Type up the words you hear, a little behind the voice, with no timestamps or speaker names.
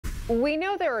We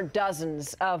know there are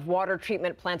dozens of water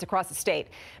treatment plants across the state,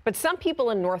 but some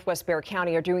people in Northwest Bexar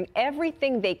County are doing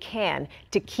everything they can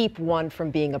to keep one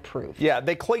from being approved. Yeah,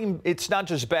 they claim it's not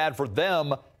just bad for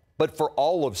them, but for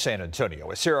all of San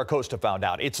Antonio. As Sarah Costa found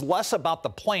out, it's less about the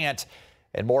plant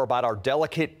and more about our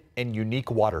delicate and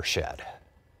unique watershed.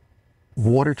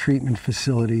 Water treatment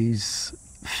facilities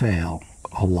fail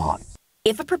a lot.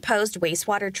 If a proposed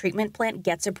wastewater treatment plant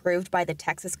gets approved by the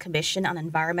Texas Commission on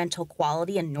Environmental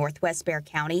Quality in Northwest Bexar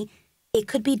County, it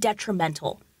could be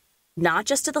detrimental, not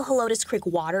just to the Helotes Creek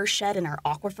watershed in our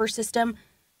aquifer system,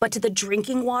 but to the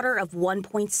drinking water of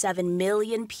 1.7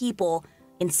 million people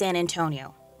in San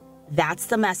Antonio. That's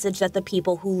the message that the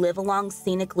people who live along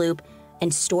Scenic Loop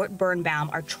and Stort Birnbaum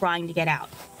are trying to get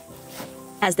out,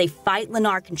 as they fight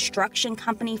Lennar Construction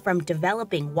Company from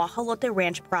developing Guajolote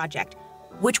Ranch project,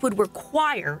 which would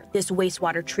require this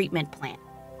wastewater treatment plant.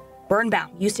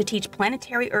 Birnbaum used to teach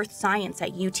planetary earth science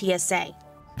at UTSA.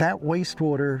 That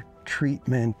wastewater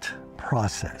treatment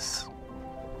process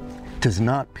does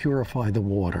not purify the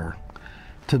water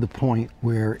to the point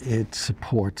where it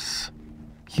supports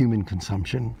human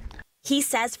consumption. He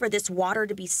says for this water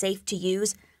to be safe to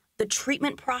use, the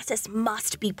treatment process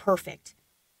must be perfect.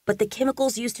 But the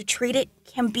chemicals used to treat it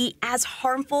can be as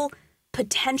harmful,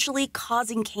 potentially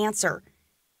causing cancer.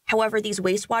 However, these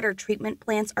wastewater treatment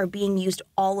plants are being used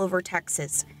all over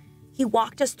Texas. He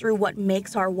walked us through what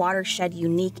makes our watershed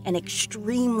unique and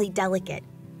extremely delicate,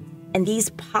 and these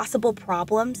possible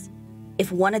problems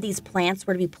if one of these plants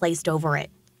were to be placed over it.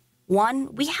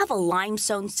 One, we have a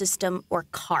limestone system or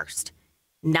karst,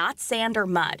 not sand or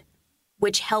mud,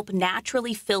 which help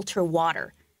naturally filter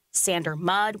water. Sand or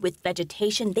mud with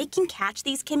vegetation, they can catch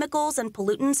these chemicals and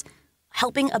pollutants,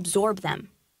 helping absorb them.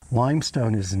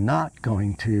 Limestone is not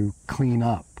going to clean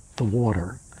up the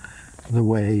water the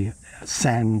way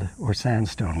sand or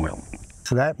sandstone will.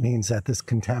 So that means that this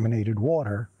contaminated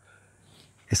water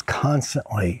is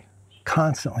constantly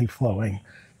flowing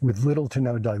with little to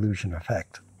no dilution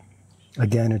effect.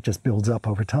 Again, it just builds up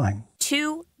over time.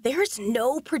 Two, there's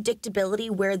no predictability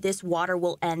where this water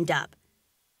will end up.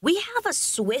 We have a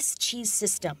Swiss cheese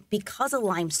system because of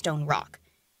limestone rock.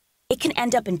 It can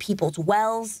end up in people's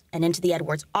wells and into the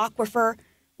Edwards Aquifer,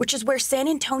 which is where San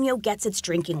Antonio gets its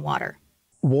drinking water.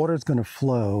 Water is going to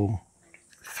flow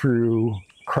through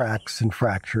cracks and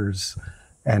fractures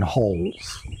and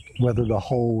holes, whether the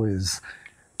hole is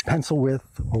pencil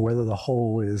width or whether the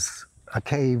hole is a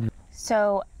cave.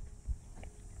 So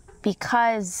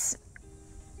because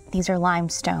these are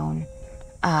limestone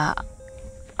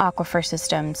aquifer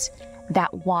systems,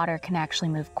 that water can actually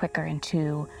move quicker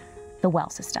into the well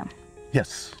system.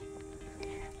 Yes.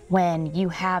 When you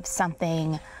have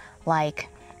something like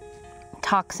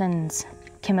toxins,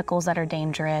 chemicals that are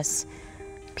dangerous,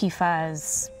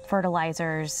 PFAS,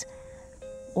 fertilizers,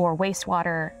 or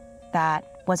wastewater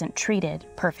that wasn't treated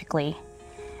perfectly,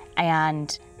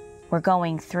 and we're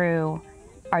going through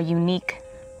our unique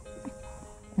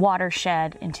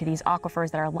watershed into these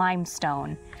aquifers that are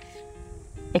limestone,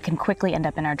 it can quickly end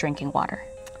up in our drinking water.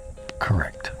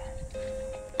 Correct.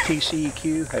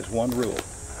 TCEQ has one rule.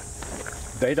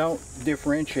 They don't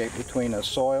differentiate between a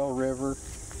soil river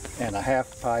and a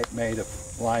half pipe made of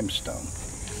limestone.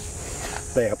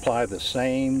 They apply the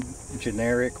same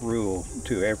generic rule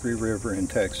to every river in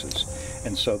Texas.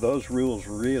 And so those rules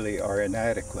really are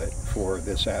inadequate for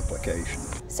this application.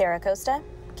 Sarah Costa,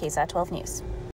 KSAT 12 News.